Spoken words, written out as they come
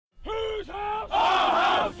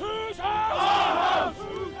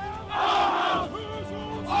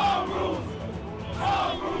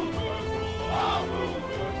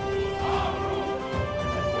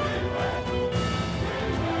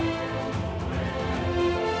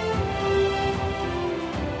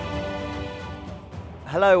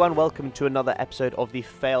Hello and welcome to another episode of the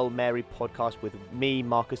Fail Mary podcast with me,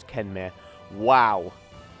 Marcus Kenmere. Wow,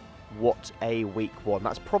 what a week one.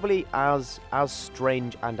 That's probably as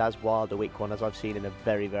strange and as wild a week one as I've seen in a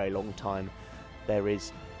very, very long time. There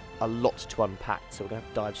is a lot to unpack, so we're going to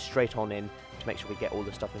have to dive straight on in to make sure we get all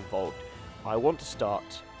the stuff involved. I want to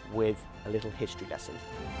start with a little history lesson.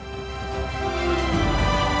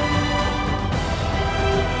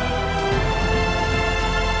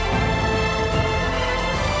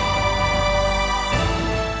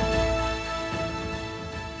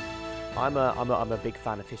 I'm a big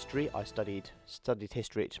fan of history. I studied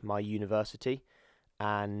history at my university,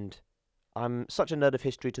 and I'm such a nerd of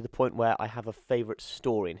history to the point where I have a favourite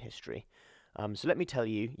story in history. So let me tell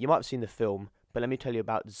you, you might have seen the film, but let me tell you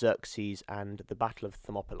about Xerxes and the Battle of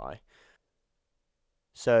Thermopylae.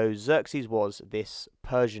 So Xerxes was this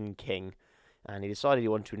Persian king, and he decided he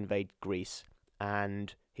wanted to invade Greece,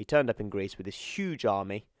 and he turned up in Greece with this huge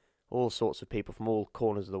army, all sorts of people from all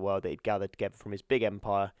corners of the world that he'd gathered together from his big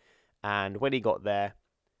empire. And when he got there,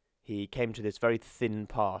 he came to this very thin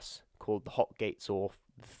pass called the Hot Gates or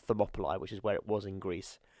Thermopylae, which is where it was in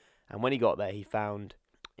Greece. And when he got there, he found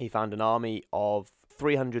an army of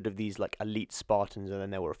 300 of these like elite Spartans, and then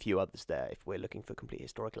there were a few others there if we're looking for complete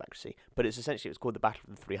historical accuracy. But it was called the Battle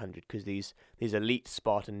of the 300 because these elite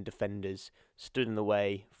Spartan defenders stood in the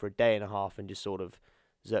way for a day and a half, and just sort of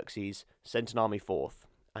Xerxes sent an army forth,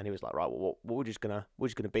 and he was like, right, well, we're just gonna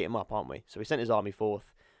beat him up, aren't we? So he sent his army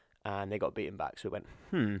forth. And they got beaten back, so he went,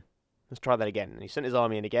 let's try that again. And he sent his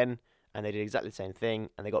army in again, and they did exactly the same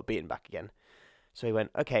thing, and they got beaten back again. So he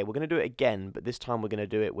went, okay, we're going to do it again, but this time we're going to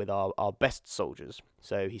do it with our best soldiers.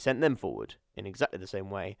 So he sent them forward in exactly the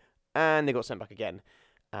same way, and they got sent back again.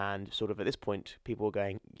 And sort of at this point, people were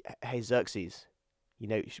going, hey, Xerxes,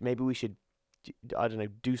 maybe we should,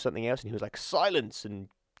 do something else. And he was like, silence, and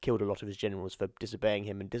killed a lot of his generals for disobeying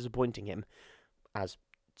him and disappointing him, as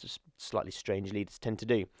just slightly strange leaders tend to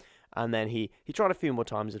do. And then he tried a few more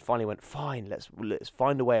times and finally went, fine, let's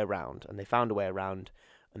find a way around. And they found a way around,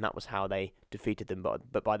 and that was how they defeated them.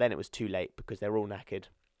 But by then it was too late because they were all knackered,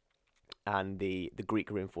 and the Greek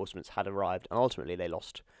reinforcements had arrived, and ultimately they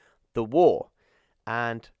lost the war.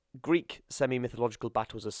 And Greek semi-mythological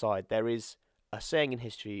battles aside, there is a saying in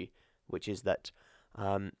history which is that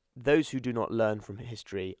those who do not learn from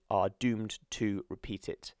history are doomed to repeat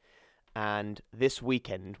it. And this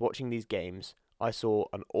weekend, watching these games, I saw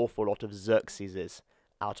an awful lot of Xerxeses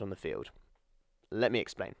out on the field. Let me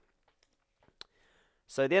explain.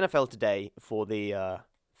 So the NFL today, for the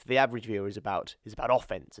average viewer, is about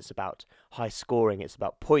offense. It's about high scoring. It's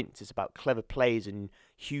about points. It's about clever plays and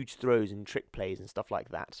huge throws and trick plays and stuff like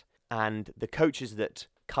that. And the coaches that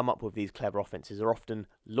come up with these clever offenses are often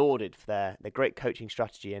lauded for their great coaching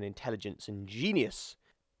strategy and intelligence and genius.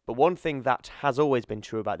 But one thing that has always been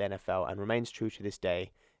true about the NFL and remains true to this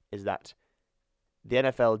day is that the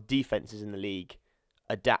NFL defenses in the league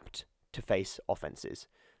adapt to face offenses.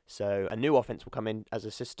 So a new offense will come in as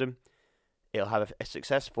a system. It'll have a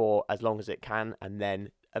success for as long as it can, and then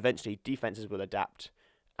eventually defenses will adapt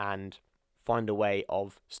and find a way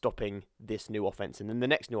of stopping this new offense. And then the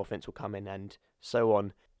next new offense will come in, and so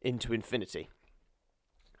on into infinity.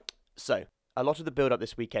 So a lot of the build-up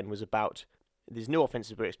this weekend was about these new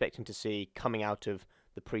offenses we're expecting to see coming out of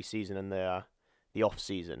the pre-season and the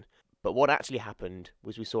off-season. But what actually happened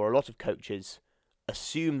was we saw a lot of coaches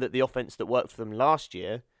assume that the offense that worked for them last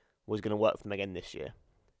year was going to work for them again this year.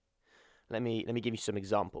 Let me give you some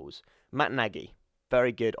examples. Matt Nagy,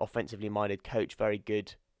 very good offensively minded coach, very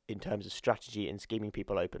good in terms of strategy and scheming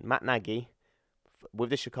people open. Matt Nagy, with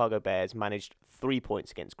the Chicago Bears, managed 3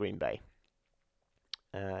 points against Green Bay.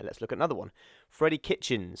 Let's look at another one. Freddie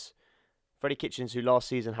Kitchens, who last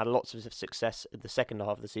season had lots of success at the second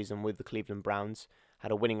half of the season with the Cleveland Browns, had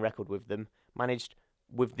a winning record with them, managed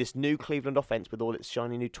with this new Cleveland offense with all its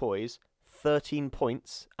shiny new toys, 13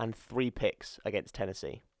 points and 3 picks against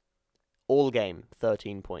Tennessee. All game,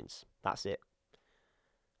 13 points. That's it.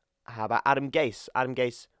 How about Adam Gase? Adam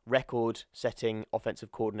Gase, record-setting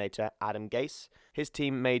offensive coordinator Adam Gase. His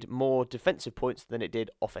team made more defensive points than it did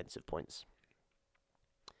offensive points.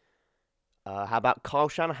 How about Kyle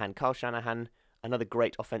Shanahan? Kyle Shanahan, another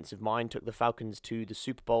great offensive mind, took the Falcons to the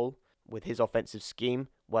Super Bowl with his offensive scheme,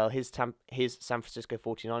 while his San Francisco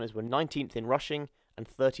 49ers were 19th in rushing and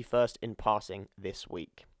 31st in passing this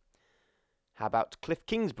week. How about Cliff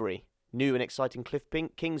Kingsbury? New and exciting Cliff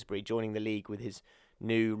Kingsbury joining the league with his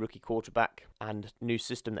new rookie quarterback and new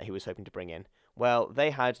system that he was hoping to bring in. Well, they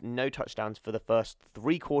had no touchdowns for the first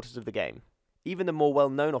 3 quarters of the game. Even the more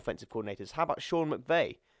well-known offensive coordinators, how about Sean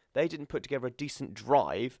McVay? they didn't put together a decent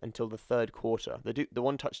drive until the third quarter. The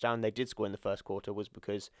one touchdown they did score in the first quarter was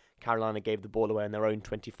because Carolina gave the ball away in their own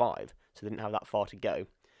 25, so they didn't have that far to go.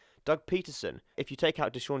 Doug Peterson, if you take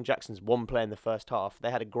out Deshaun Jackson's one play in the first half,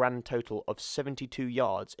 they had a grand total of 72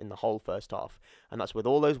 yards in the whole first half. And that's with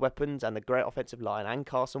all those weapons and the great offensive line and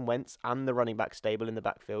Carson Wentz and the running back stable in the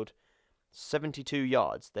backfield. 72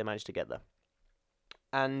 yards they managed to get there.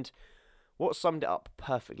 And what summed it up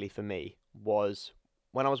perfectly for me was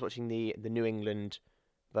when I was watching the New England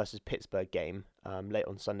versus Pittsburgh game late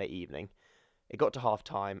on Sunday evening. It got to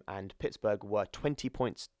halftime and Pittsburgh were 20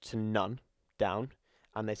 points to none down.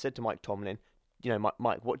 And they said to Mike Tomlin,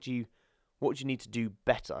 Mike, what do you need to do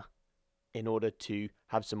better in order to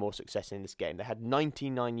have some more success in this game? They had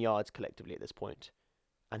 99 yards collectively at this point.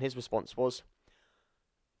 And his response was,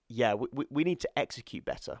 yeah, we need to execute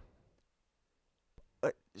better.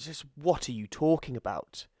 Just what are you talking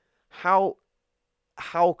about? How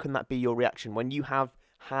can that be your reaction when you have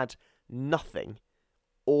had nothing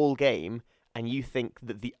all game and you think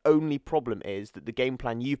that the only problem is that the game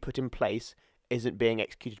plan you've put in place isn't being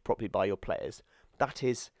executed properly by your players? That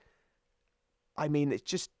is, it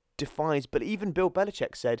just defies. But even Bill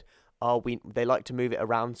Belichick said, they like to move it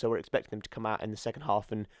around, so we're expecting them to come out in the second half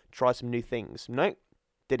and try some new things. No,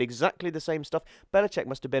 did exactly the same stuff. Belichick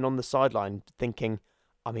must have been on the sideline thinking,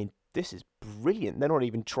 this is brilliant. They're not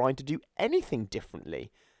even trying to do anything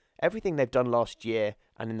differently. Everything they've done last year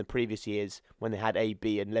and in the previous years when they had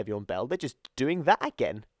AB and Le'Veon Bell, they're just doing that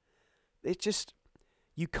again. It's just,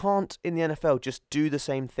 you can't in the NFL just do the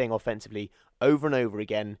same thing offensively over and over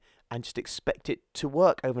again and just expect it to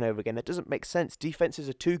work over and over again. That doesn't make sense. Defenses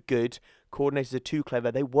are too good. Coordinators are too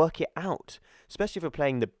clever. They work it out, especially if you're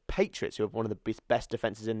playing the Patriots, who have one of the best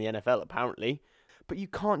defenses in the NFL, apparently. But you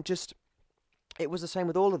can't just... It was the same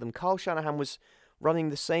with all of them. Kyle Shanahan was running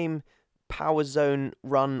the same power zone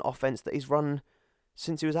run offense that he's run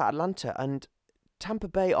since he was at Atlanta. And Tampa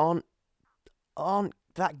Bay aren't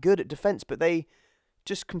that good at defense, but they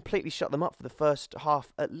just completely shut them up for the first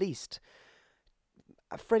half at least.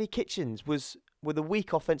 Freddie Kitchens was, with a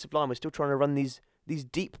weak offensive line, was still trying to run these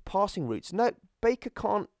deep passing routes. No, Baker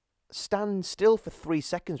can't stand still for 3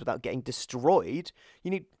 seconds without getting destroyed.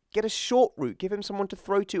 You need get a short route, give him someone to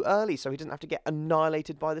throw to early so he doesn't have to get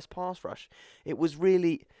annihilated by this pass rush. It was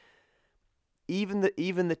really, even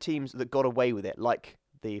the teams that got away with it, like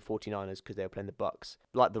the 49ers because they were playing the Bucks,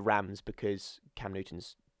 like the Rams because Cam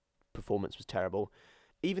Newton's performance was terrible.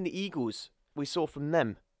 Even the Eagles, we saw from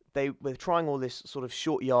them, they were trying all this sort of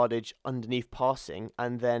short yardage underneath passing,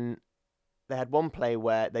 and then they had one play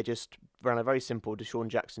where they just ran a very simple Deshaun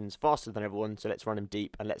Jackson's faster than everyone, so let's run him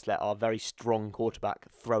deep and let's let our very strong quarterback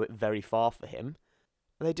throw it very far for him.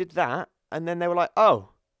 And they did that, and then they were like, oh,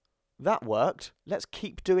 that worked. Let's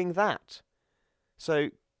keep doing that. So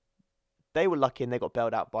they were lucky and they got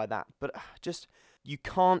bailed out by that. But just, you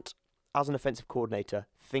can't, as an offensive coordinator,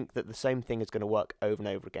 think that the same thing is going to work over and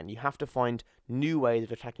over again. You have to find new ways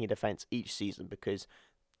of attacking a defense each season because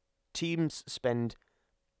teams spend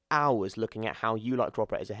hours looking at how you like to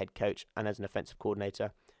operate as a head coach and as an offensive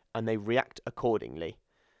coordinator, and they react accordingly.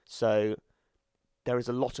 So there is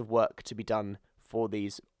a lot of work to be done for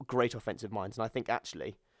these great offensive minds, and I think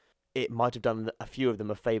actually it might have done a few of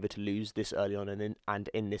them a favour to lose this early on and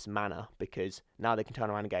in this manner, because now they can turn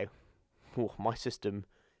around and go, oh, my system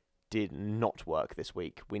did not work this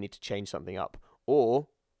week. We need to change something up. Or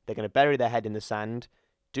they're going to bury their head in the sand,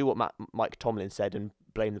 do what Mike Tomlin said and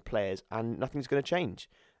blame the players, and nothing's going to change.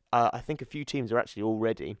 I think a few teams are actually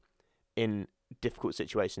already in difficult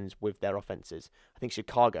situations with their offenses. I think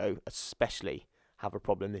Chicago especially have a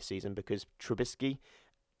problem this season because Trubisky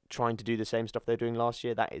trying to do the same stuff they were doing last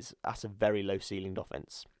year, that's a very low-ceilinged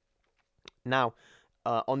offense. Now,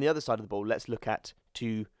 on the other side of the ball, let's look at,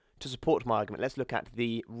 to support my argument, let's look at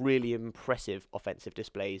the really impressive offensive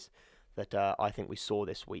displays that I think we saw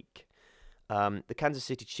this week. The Kansas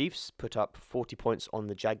City Chiefs put up 40 points on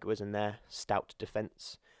the Jaguars in their stout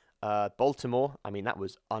defense. Baltimore, that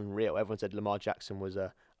was unreal. Everyone said Lamar Jackson was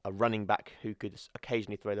a running back who could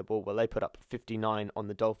occasionally throw the ball. Well, they put up 59 on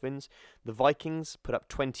the Dolphins. The Vikings put up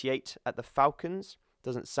 28 at the Falcons.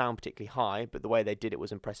 Doesn't sound particularly high, but the way they did it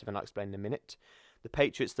was impressive, and I'll explain in a minute. The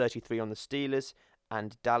Patriots 33 on the Steelers,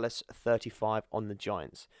 and Dallas 35 on the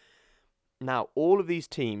Giants. Now, all of these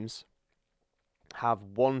teams have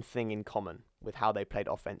one thing in common with how they played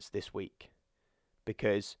offense this week.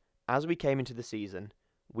 Because as we came into the season,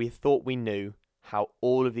 we thought we knew how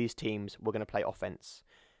all of these teams were going to play offense.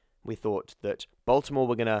 We thought that Baltimore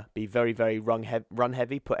were going to be very, very run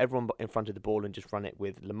heavy, put everyone in front of the ball and just run it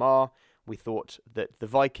with Lamar. We thought that the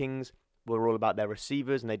Vikings were all about their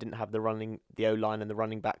receivers, and they didn't have the O-line and the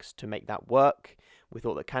running backs to make that work. We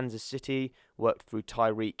thought that Kansas City worked through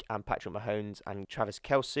Tyreek and Patrick Mahomes and Travis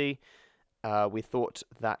Kelce. We thought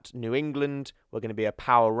that New England were going to be a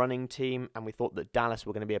power running team, and we thought that Dallas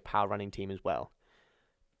were going to be a power running team as well.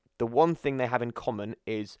 The one thing they have in common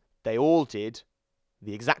is they all did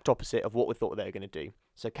the exact opposite of what we thought they were going to do.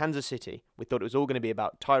 So Kansas City, we thought it was all going to be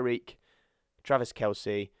about Tyreek, Travis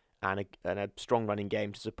Kelce, and a strong running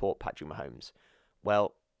game to support Patrick Mahomes.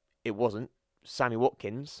 Well, it wasn't. Sammy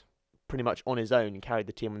Watkins, pretty much on his own, carried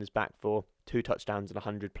the team on his back for 2 touchdowns and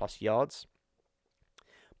 100+ yards.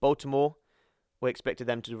 Baltimore, we expected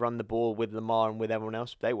them to run the ball with Lamar and with everyone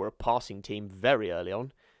else. They were a passing team very early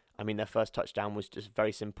on. I mean, their first touchdown was just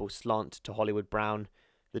very simple slant to Hollywood Brown.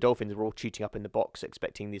 The Dolphins were all cheating up in the box,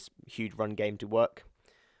 expecting this huge run game to work.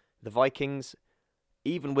 The Vikings,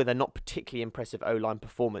 even with a not particularly impressive O-line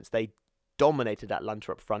performance, they dominated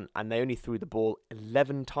Atlanta up front, and they only threw the ball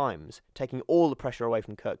 11 times, taking all the pressure away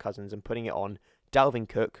from Kirk Cousins and putting it on Dalvin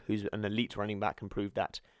Cook, who's an elite running back and proved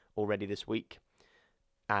that already this week,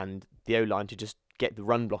 and the O-line to just get the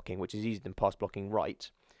run blocking, which is easier than pass blocking,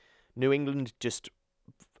 right. New England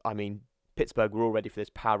Pittsburgh were all ready for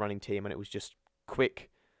this power running team, and it was just quick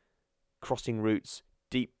crossing routes,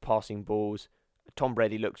 deep passing balls. Tom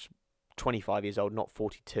Brady looked 25 years old, not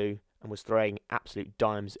 42, and was throwing absolute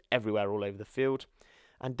dimes everywhere all over the field.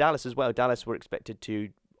 And Dallas as well. Dallas were expected to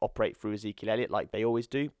operate through Ezekiel Elliott like they always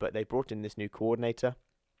do, but they brought in this new coordinator.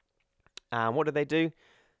 And what did they do?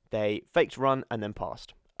 They faked run and then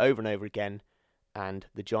passed over and over again, and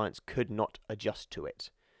the Giants could not adjust to it.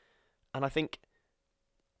 And I think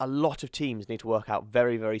a lot of teams need to work out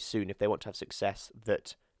very, very soon, if they want to have success,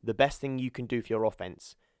 that the best thing you can do for your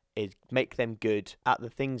offense is make them good at the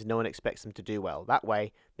things no one expects them to do well. That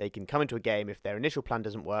way, they can come into a game, if their initial plan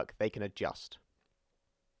doesn't work, they can adjust.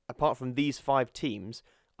 Apart from these 5 teams,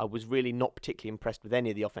 I was really not particularly impressed with any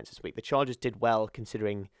of the offense this week. The Chargers did well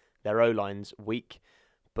considering their O-line's weak,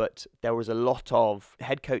 but there was a lot of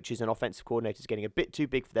head coaches and offensive coordinators getting a bit too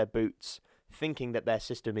big for their boots, thinking that their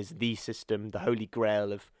system is the system, the holy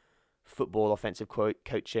grail of football offensive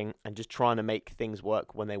coaching, and just trying to make things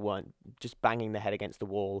work when they weren't, just banging their head against the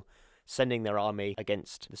wall, sending their army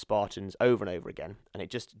against the Spartans over and over again, and it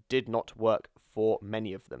just did not work for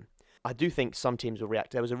many of them. I do think some teams will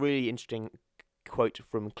react. There was a really interesting quote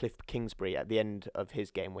from Cliff Kingsbury at the end of his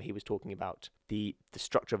game where he was talking about the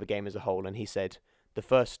structure of a game as a whole, and he said, the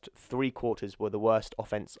first 3 quarters were the worst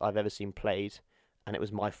offense I've ever seen played, and it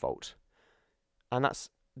was my fault. And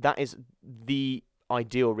that is the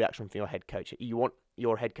ideal reaction from your head coach. You want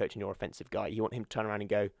your head coach and your offensive guy, you want him to turn around and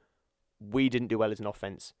go, we didn't do well as an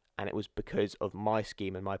offense, and it was because of my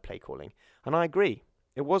scheme and my play calling. And I agree.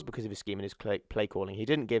 It was because of his scheme and his play calling. He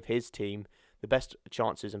didn't give his team the best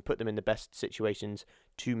chances and put them in the best situations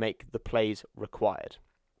to make the plays required.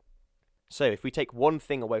 So if we take one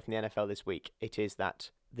thing away from the NFL this week, it is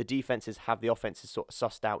that the defenses have the offenses sort of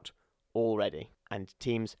sussed out already, and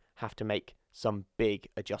teams have to make some big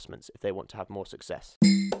adjustments if they want to have more success.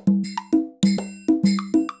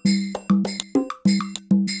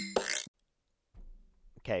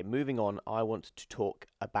 Okay, moving on, I want to talk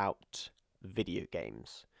about video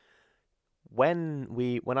games. When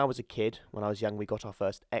I was a kid, when I was young, we got our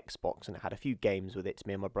first Xbox, and it had a few games with it,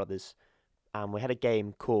 me and my brothers. And we had a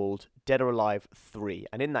game called Dead or Alive 3.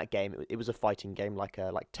 And in that game, it was a fighting game like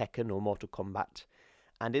Tekken or Mortal Kombat.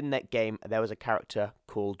 And in that game, there was a character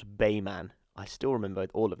called Bayman. I still remember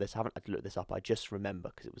all of this. I haven't had to look this up. I just remember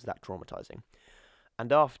because it was that traumatizing.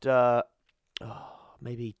 And after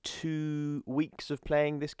maybe 2 weeks of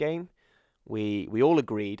playing this game, we all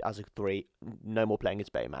agreed as a 3, no more playing as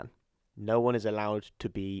Bayman. No one is allowed to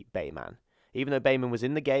be Bayman. Even though Bayman was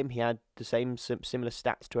in the game, he had the same similar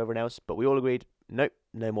stats to everyone else, but we all agreed, nope,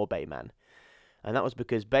 no more Bayman. And that was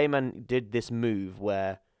because Bayman did this move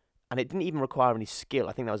where, and it didn't even require any skill,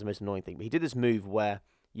 I think that was the most annoying thing, but he did this move where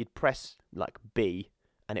you'd press like B,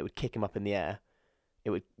 and it would kick him up in the air. It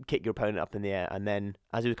would kick your opponent up in the air, and then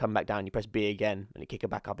as he was coming back down, you press B again, and it'd kick him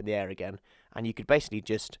back up in the air again. And you could basically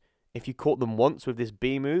just, if you caught them once with this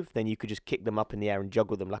B move, then you could just kick them up in the air and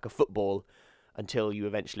juggle them like a football, until you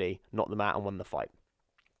eventually knocked them out and won the fight.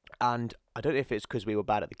 And I don't know if it's because we were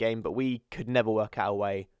bad at the game, but we could never work out a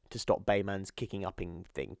way to stop Bayman's kicking upping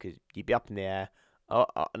thing, because you'd be up in the air,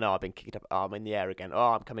 no, I've been kicked up, I'm in the air again,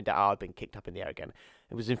 I'm coming down, I've been kicked up in the air again.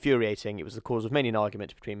 It was infuriating. It was the cause of many an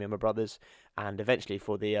argument between me and my brothers, and eventually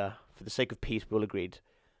for the sake of peace, we all agreed,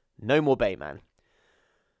 no more Bayman.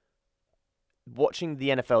 Watching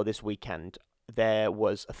the NFL this weekend, there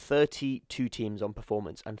was 32 teams on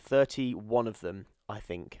performance, and 31 of them, I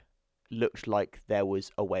think, looked like there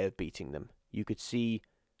was a way of beating them. You could see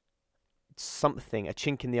something, a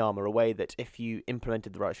chink in the armor, a way that if you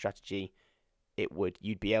implemented the right strategy,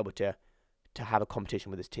 you'd be able to have a competition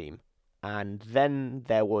with this team. And then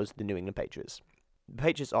there was the New England Patriots. The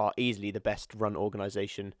Patriots are easily the best run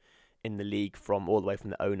organization in the league, from all the way from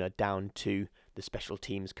the owner down to the special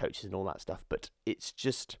teams coaches and all that stuff. But it's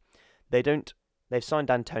just, they've signed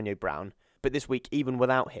Antonio Brown, but this week, even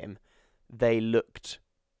without him, they looked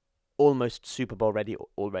almost Super Bowl ready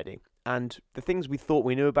already. And the things we thought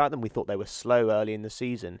we knew about them, we thought they were slow early in the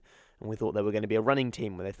season, and we thought they were going to be a running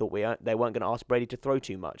team, where they thought they weren't going to ask Brady to throw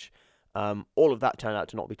too much. All of that turned out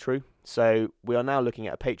to not be true. So we are now looking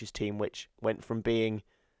at a Patriots team which went from being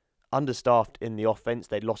understaffed in the offense.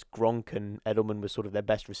 They'd lost Gronk, and Edelman was sort of their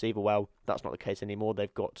best receiver. Well, that's not the case anymore.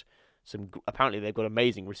 Apparently they've got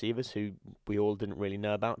amazing receivers who we all didn't really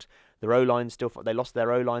know about. Their O-line they lost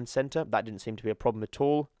their O-line center. That didn't seem to be a problem at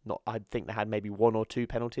all. I think they had maybe 1 or 2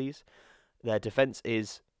 penalties. Their defense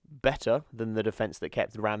is better than the defense that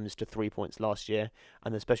kept the Rams to 3 points last year,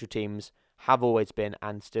 and the special teams have always been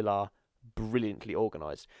and still are brilliantly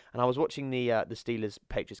organized. And I was watching the Steelers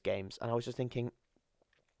Patriots games, and I was just thinking,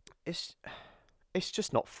 it's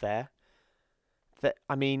just not fair.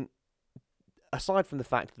 Aside from the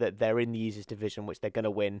fact that they're in the easiest division, which they're going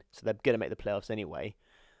to win, so they're going to make the playoffs anyway,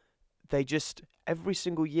 they just, every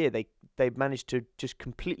single year, they've managed to just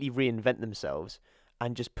completely reinvent themselves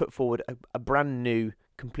and just put forward a brand new,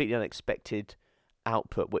 completely unexpected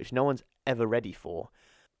output, which no one's ever ready for.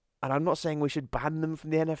 And I'm not saying we should ban them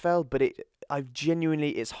from the NFL, but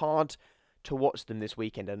it's hard to watch them this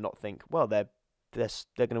weekend and not think, well, they're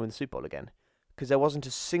going to win the Super Bowl again. Because there wasn't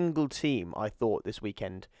a single team, I thought, this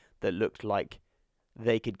weekend that looked like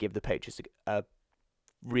they could give the Patriots a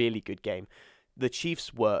really good game. The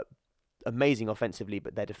Chiefs were amazing offensively,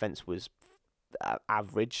 but their defense was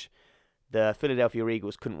average. The Philadelphia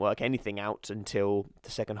Eagles couldn't work anything out until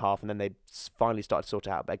the second half, and then they finally started to sort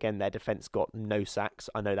it out. But again, their defense got no sacks.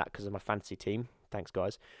 I know that because of my fantasy team. Thanks,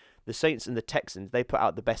 guys. The Saints and the Texans, they put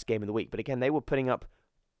out the best game of the week. But again, they were putting up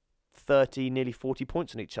 30, nearly 40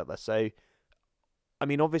 points on each other. So,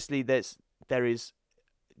 obviously there is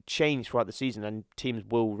change throughout the season, and teams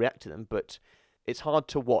will react to them. But it's hard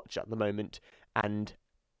to watch at the moment and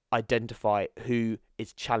identify who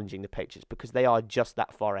is challenging the Patriots, because they are just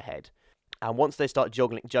that far ahead. And once they start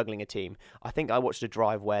juggling a team, I think I watched a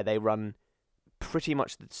drive where they run pretty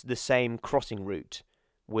much the same crossing route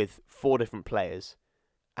with 4 different players,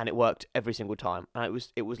 and it worked every single time. And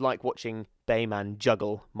it was like watching Bayman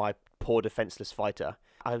juggle my poor defenseless fighter.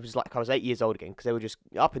 I was 8 years old again, because they were just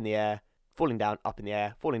up in the air, falling down, up in the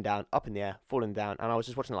air, falling down, up in the air, falling down. And I was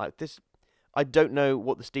just watching like this. I don't know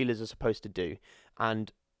what the Steelers are supposed to do.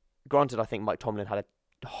 And granted, I think Mike Tomlin had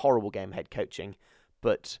a horrible game head coaching,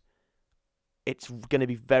 but it's going to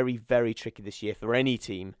be very, very tricky this year for any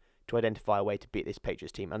team to identify a way to beat this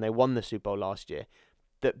Patriots team. And they won the Super Bowl last year.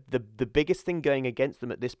 The biggest thing going against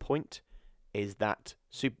them at this point is that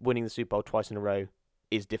winning the Super Bowl twice in a row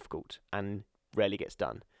is difficult and rarely gets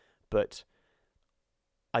done. But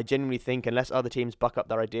I genuinely think, unless other teams buck up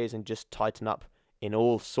their ideas and just tighten up in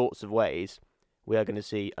all sorts of ways, we are going to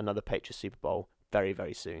see another Patriots Super Bowl very,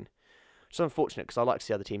 very soon. It's unfortunate, because I like to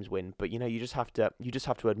see other teams win, but you just have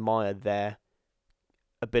to admire their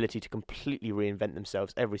ability to completely reinvent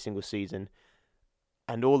themselves every single season.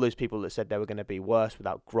 And all those people that said they were going to be worse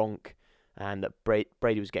without Gronk, and that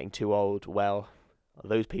Brady was getting too old, well,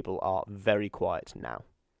 those people are very quiet now.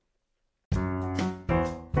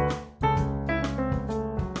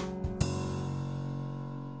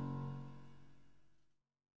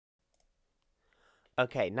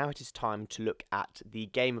 Okay, now it is time to look at the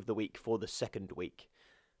game of the week for the second week.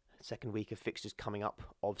 Second week of fixtures coming up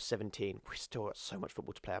of 17. We've still got so much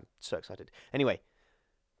football to play. I'm so excited. Anyway,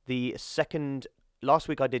 last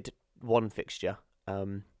week I did one fixture. I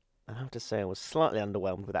have to say I was slightly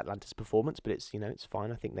underwhelmed with Atlanta's performance, but it's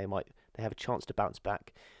fine. I think they have a chance to bounce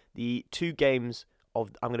back. The 2 games I'm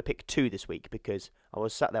going to pick 2 this week, because I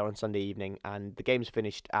was sat there on Sunday evening and the games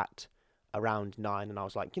finished at around 9, and I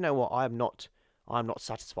was like, you know what, I'm not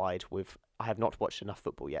satisfied with. I have not watched enough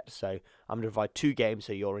football yet, so I'm going to provide 2 games,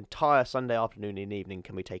 so your entire Sunday afternoon and evening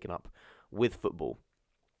can be taken up with football.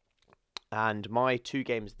 And my 2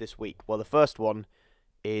 games this week, well, the first one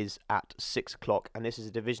is at 6 o'clock, and this is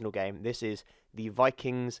a divisional game. This is the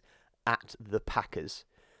Vikings at the Packers.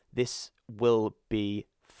 This will be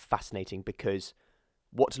fascinating, because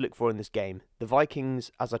what to look for in this game. The Vikings,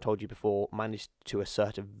 as I told you before, managed to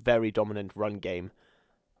assert a very dominant run game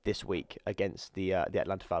this week against the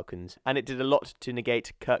Atlanta Falcons, and it did a lot to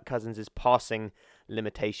negate Kirk Cousins' passing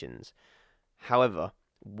limitations. However,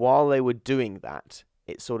 while they were doing that,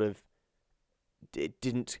 it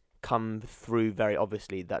didn't come through very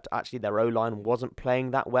obviously that actually their O-line wasn't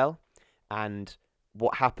playing that well. And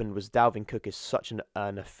what happened was Dalvin Cook is such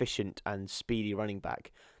an efficient and speedy running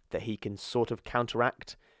back that he can sort of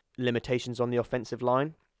counteract limitations on the offensive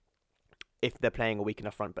line if they're playing a weak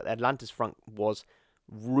enough front. But Atlanta's front was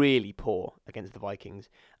really poor against the Vikings,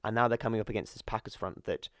 and now they're coming up against this Packers front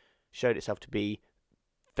that showed itself to be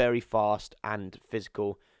very fast and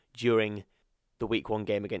physical during the Week 1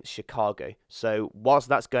 game against Chicago. So whilst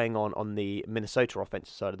that's going on the Minnesota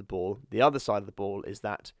offensive side of the ball, the other side of the ball is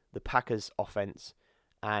that the Packers offense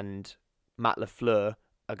and Matt LaFleur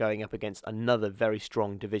are going up against another very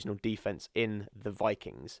strong divisional defense in the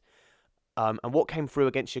Vikings. And what came through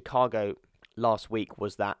against Chicago last week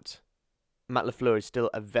was that Matt LaFleur is still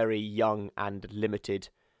a very young and limited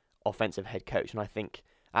offensive head coach, and I think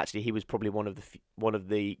actually he was probably one of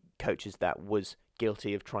the coaches that was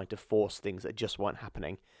guilty of trying to force things that just weren't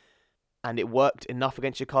happening. And it worked enough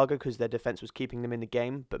against Chicago because their defense was keeping them in the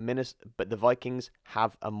game, but the Vikings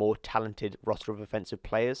have a more talented roster of offensive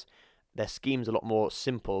players. Their scheme's a lot more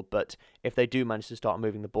simple, but if they do manage to start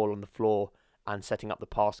moving the ball on the floor and setting up the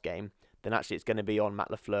pass game, then actually it's going to be on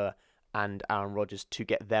Matt LaFleur and Aaron Rodgers to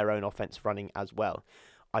get their own offense running as well.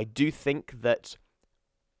 I do think that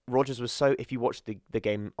Rodgers was if you watched the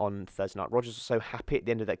game on Thursday night, Rodgers was so happy at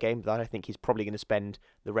the end of that game that I think he's probably going to spend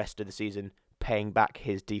the rest of the season paying back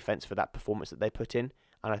his defense for that performance that they put in.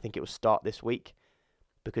 And I think it will start this week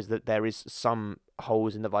because there is some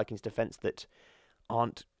holes in the Vikings defense that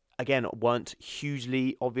weren't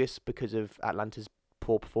hugely obvious because of Atlanta's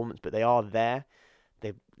poor performance, but they are there.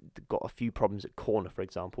 They've got a few problems at corner, for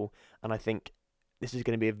example. And I think this is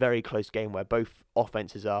going to be a very close game where both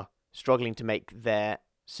offenses are struggling to make their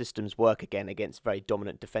systems work again against very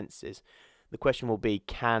dominant defenses. The question will be,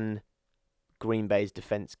 can Green Bay's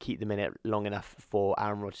defense keep them in it long enough for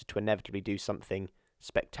Aaron Rodgers to inevitably do something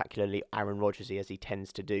spectacularly Aaron Rodgers-y as he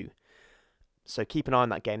tends to do? So keep an eye on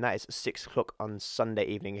that game. That is 6 o'clock on Sunday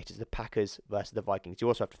evening. It is the Packers versus the Vikings. You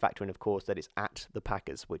also have to factor in, of course, that it's at the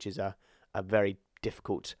Packers, which is a very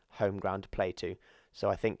difficult home ground to play to. So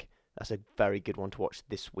I think that's a very good one to watch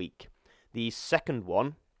this week. The second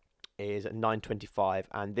one is at 9:25,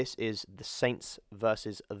 and this is the Saints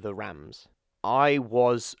versus the Rams. I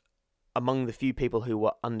was among the few people who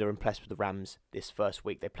were underimpressed with the Rams this first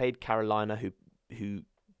week. They played Carolina, who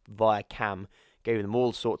via Cam gave them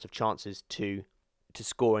all sorts of chances to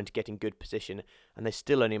score and to get in good position, and they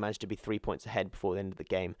still only managed to be 3 points ahead before the end of the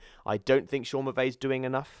game. I don't think Sean McVay's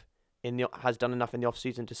has done enough in the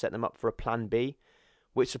offseason to set them up for a plan B,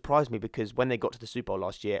 which surprised me because when they got to the Super Bowl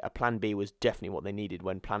last year, a plan B was definitely what they needed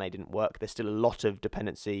when plan A didn't work. There's still a lot of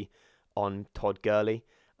dependency on Todd Gurley,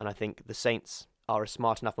 and I think the Saints are a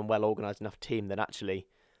smart enough and well-organised enough team that actually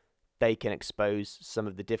they can expose some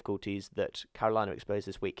of the difficulties that Carolina exposed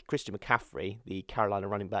this week. Christian McCaffrey, the Carolina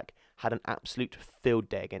running back, had an absolute field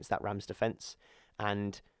day against that Rams defense,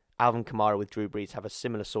 and Alvin Kamara with Drew Brees have a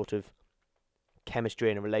similar sort of chemistry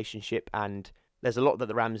and a relationship, and there's a lot that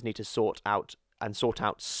the Rams need to sort out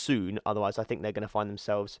soon. Otherwise, I think they're going to find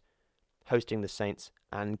themselves hosting the Saints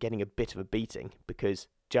and getting a bit of a beating because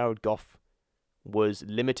Jared Goff was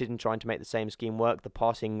limited in trying to make the same scheme work. The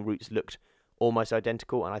passing routes looked almost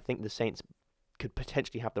identical, and I think the Saints could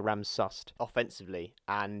potentially have the Rams sussed offensively.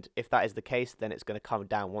 And if that is the case, then it's going to come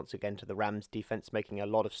down once again to the Rams defense making a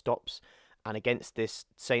lot of stops. And against this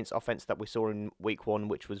Saints offense that we saw in Week 1,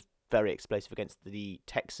 which was very explosive against the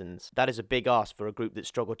Texans, that is a big ask for a group that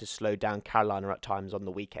struggled to slow down Carolina at times on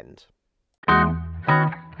the weekend.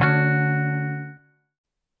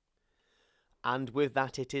 And with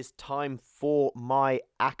that, it is time for my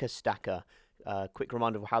AccaStacker. Quick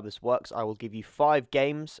reminder of how this works. I will give you 5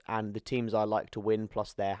 games and the teams I like to win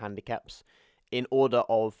plus their handicaps in order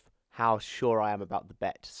of how sure I am about the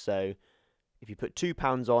bet. So if you put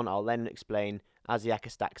 £2 on, I'll then explain as the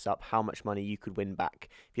Acca stacks up how much money you could win back.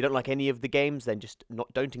 If you don't like any of the games, then just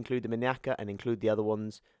don't include them in the Acca and include the other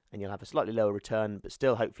ones, and you'll have a slightly lower return, but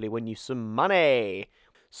still hopefully win you some money.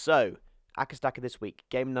 So AccaStacker this week,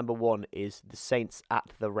 game number 1 is the Saints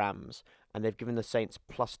at the Rams, and they've given the Saints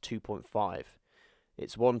plus 2.5.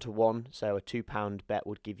 It's 1-1, so a £2 bet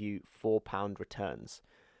would give you £4 returns.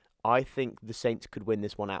 I think the Saints could win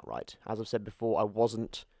this one outright. As I've said before, I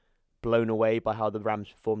wasn't blown away by how the Rams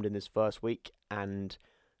performed in this first week, and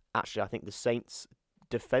actually I think the Saints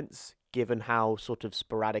defense, given how sort of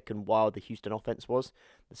sporadic and wild the Houston offense was,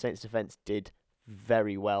 the Saints defense did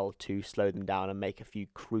very well to slow them down and make a few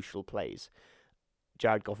crucial plays.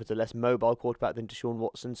 Jared Goff is a less mobile quarterback than Deshaun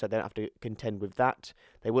Watson, so they don't have to contend with that.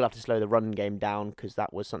 They will have to slow the run game down because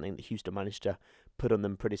that was something that Houston managed to put on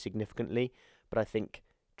them pretty significantly. But I think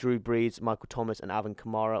Drew Brees, Michael Thomas, and Alvin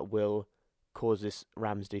Kamara will cause this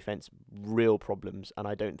Rams defense real problems, and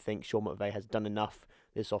I don't think Sean McVay has done enough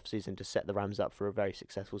this offseason to set the Rams up for a very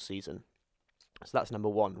successful season. So that's number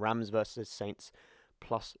one, Rams versus Saints,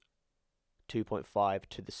 plus 2.5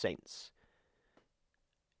 to the Saints.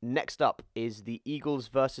 Next up is the Eagles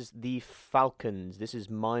versus the Falcons. This is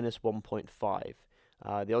minus 1.5.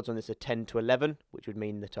 The odds on this are 10 to 11, which would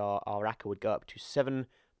mean that our ACCA would go up to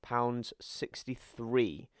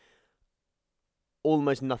 £7.63.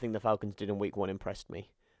 Almost nothing the Falcons did in week one impressed me.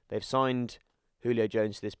 They've signed Julio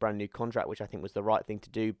Jones to this brand new contract, which I think was the right thing to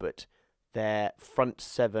do, but their front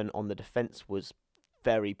seven on the defense was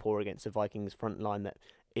very poor against the Vikings front line that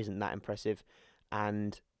isn't that impressive,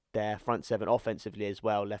 and their front seven offensively as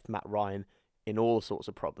well left Matt Ryan in all sorts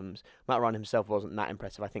of problems. Matt Ryan himself wasn't that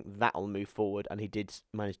impressive. I think that'll move forward, and he did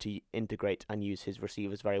manage to integrate and use his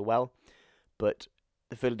receivers very well, but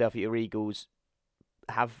the Philadelphia Eagles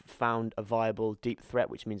have found a viable deep threat,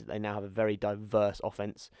 which means that they now have a very diverse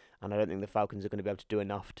offense, and I don't think the Falcons are going to be able to do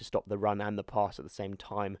enough to stop the run and the pass at the same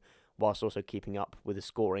time, whilst also keeping up with the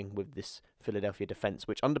scoring with this Philadelphia defense,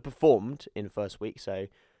 which underperformed in first week, so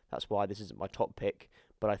that's why this isn't my top pick.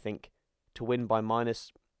 But I think to win by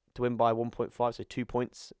 1.5, so 2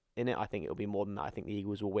 points in it, I think it'll be more than that. I think the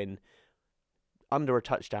Eagles will win under a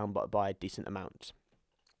touchdown, but by a decent amount.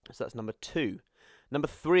 So that's number 2. Number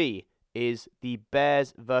 3 is the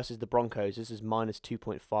Bears versus the Broncos. This is minus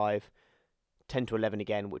 2.5, 10 to 11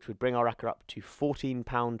 again, which would bring our ACCA up to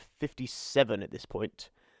 £14.57 at this point.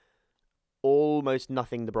 Almost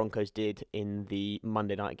nothing the Broncos did in the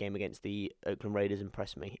Monday night game against the Oakland Raiders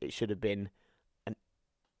impressed me. It should have been an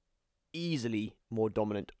easily more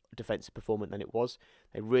dominant defensive performance than it was.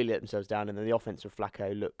 They really let themselves down, and then the offense of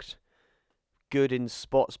Flacco looked good in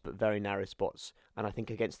spots, but very narrow spots. And I think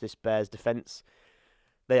against this Bears defense,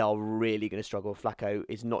 they are really going to struggle. Flacco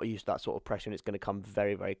is not used to that sort of pressure, and it's going to come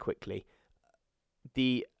very, very quickly.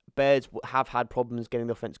 The Bears have had problems getting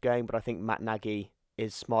the offense going, but I think Matt Nagy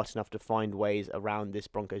is smart enough to find ways around this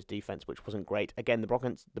Broncos defense, which wasn't great. Again,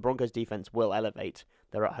 the Broncos defense will elevate.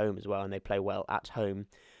 They're at home as well, and they play well at home.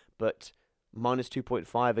 But minus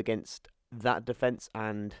 2.5 against that defense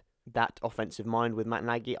and that offensive mind with Matt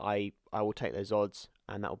Nagy, I will take those odds,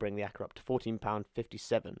 and that will bring the ACCA up to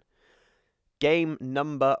 £14.57. Game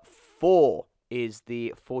number 4 is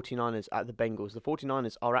the 49ers at the Bengals. The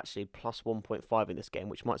 49ers are actually plus 1.5 in this game,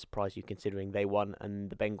 which might surprise you considering they won and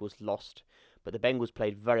the Bengals lost. But the Bengals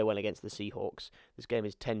played very well against the Seahawks. This game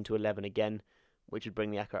is 10 to 11 again, which would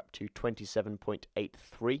bring the ACCA up to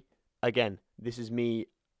 27.83. Again, this is me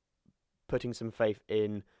putting some faith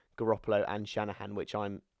in Garoppolo and Shanahan, which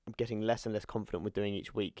I'm getting less and less confident with doing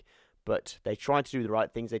each week. But they tried to do the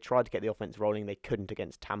right things. They tried to get the offense rolling. They couldn't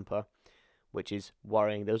against Tampa, which is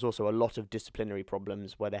worrying. There was also a lot of disciplinary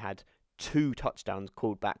problems where they had 2 touchdowns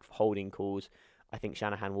called back for holding calls. I think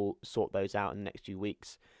Shanahan will sort those out in the next few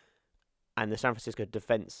weeks. And the San Francisco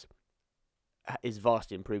defense is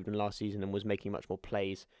vastly improved in last season and was making much more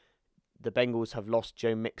plays. The Bengals have lost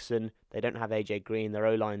Joe Mixon. They don't have AJ Green. Their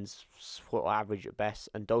O-line's average at best.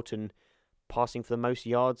 And Dalton passing for the most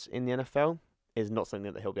yards in the NFL is not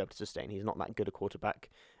something that he'll be able to sustain. He's not that good a quarterback.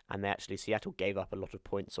 And Seattle gave up a lot of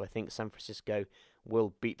points. So I think San Francisco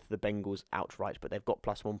will beat the Bengals outright. But they've got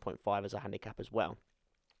plus 1.5 as a handicap as well.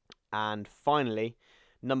 And finally,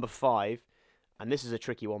 number 5. And this is a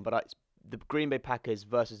tricky one, but it's the Green Bay Packers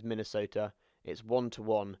versus Minnesota. It's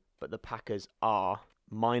 1-1, but the Packers are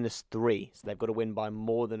 -3, so they've got to win by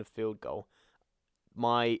more than a field goal.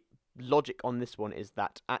 My logic on this one is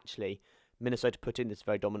that actually Minnesota put in this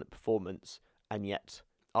very dominant performance and yet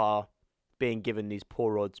are being given these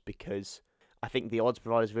poor odds because I think the odds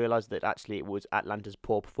providers realised that actually it was Atlanta's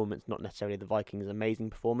poor performance, not necessarily the Vikings'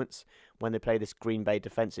 amazing performance. When they play this Green Bay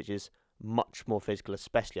defense, which is much more physical,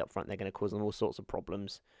 especially up front, they're going to cause them all sorts of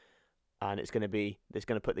problems. And it's going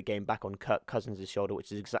to put the game back on Kirk Cousins' shoulder,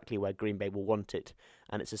 which is exactly where Green Bay will want it.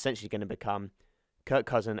 And it's essentially going to become Kirk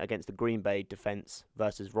Cousins against the Green Bay defense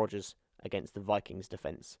versus Rodgers against the Vikings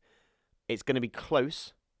defense. It's going to be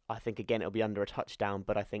close. I think, again, it'll be under a touchdown,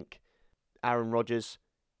 but I think Aaron Rodgers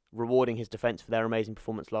rewarding his defense for their amazing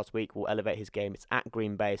performance last week will elevate his game. It's at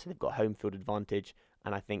Green Bay, so they've got home field advantage,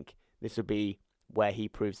 and I think this will be where he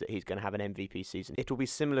proves that he's going to have an MVP season. It will be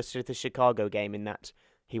similar to the Chicago game in that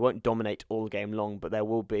he won't dominate all game long, but there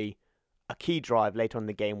will be a key drive later on in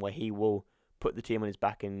the game where he will put the team on his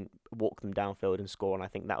back and walk them downfield and score, and I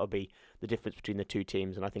think that will be the difference between the two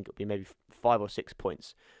teams, and I think it'll be maybe 5 or 6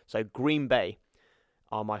 points. So Green Bay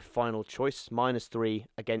are my final choice, -3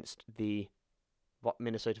 against the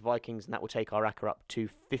Minnesota Vikings, and that will take our ACCA up to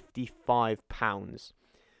 £55.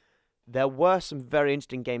 There were some very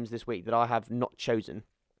interesting games this week that I have not chosen,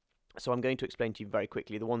 so I'm going to explain to you very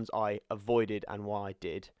quickly the ones I avoided and why I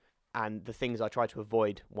did, and the things I try to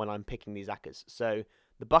avoid when I'm picking these ACCAs. So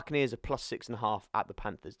the Buccaneers are plus 6.5 at the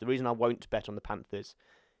Panthers. The reason I won't bet on the Panthers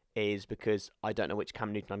is because I don't know which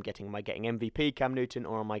Cam Newton I'm getting. Am I getting MVP Cam Newton,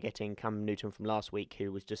 or am I getting Cam Newton from last week,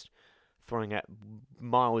 who was just throwing it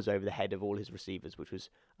miles over the head of all his receivers, which was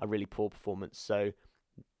a really poor performance. So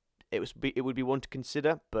it would be one to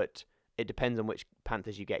consider, but it depends on which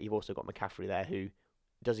Panthers you get. You've also got McCaffrey there, who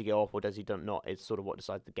does he go off or does he not is sort of what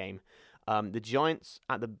decides the game. The Giants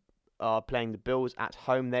are playing the Bills at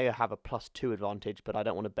home. They have a +2 advantage, but I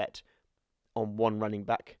don't want to bet on one running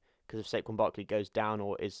back, because if Saquon Barkley goes down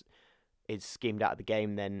or is schemed out of the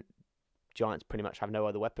game, then Giants pretty much have no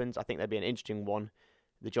other weapons. I think that'd be an interesting one.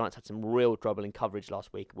 The Giants had some real trouble in coverage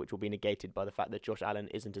last week, which will be negated by the fact that Josh Allen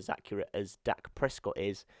isn't as accurate as Dak Prescott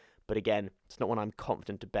is. But again, it's not one I'm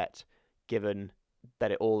confident to bet, given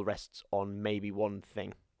that it all rests on maybe one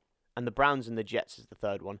thing. And the Browns and the Jets is the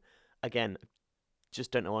third one. Again,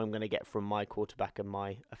 just don't know what I'm going to get from my quarterback and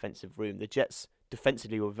my offensive room. The Jets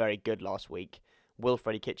defensively were very good last week. Will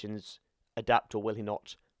Freddie Kitchens adapt or will he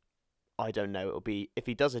not? I don't know. It'll be, if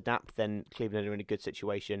he does adapt, then Cleveland are in a good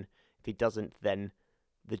situation. If he doesn't, then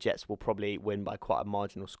the Jets will probably win by quite a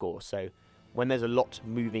marginal score. So when there's a lot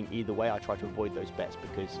moving either way, I try to avoid those bets,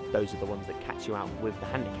 because those are the ones that catch you out with the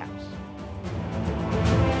handicaps.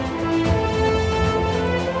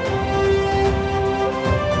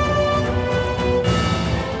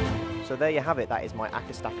 So there you have it. That is my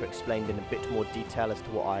AccaStacker explained in a bit more detail as to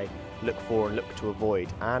what I look for and look to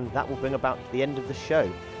avoid. And that will bring about the end of the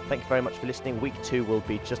show. Thank you very much for listening. Week 2 will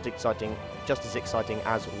be just as exciting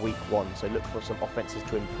as Week 1. So look for some offenses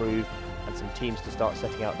to improve and some teams to start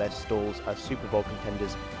setting out their stalls as Super Bowl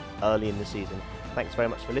contenders early in the season. Thanks very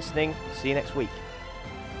much for listening. See you next week.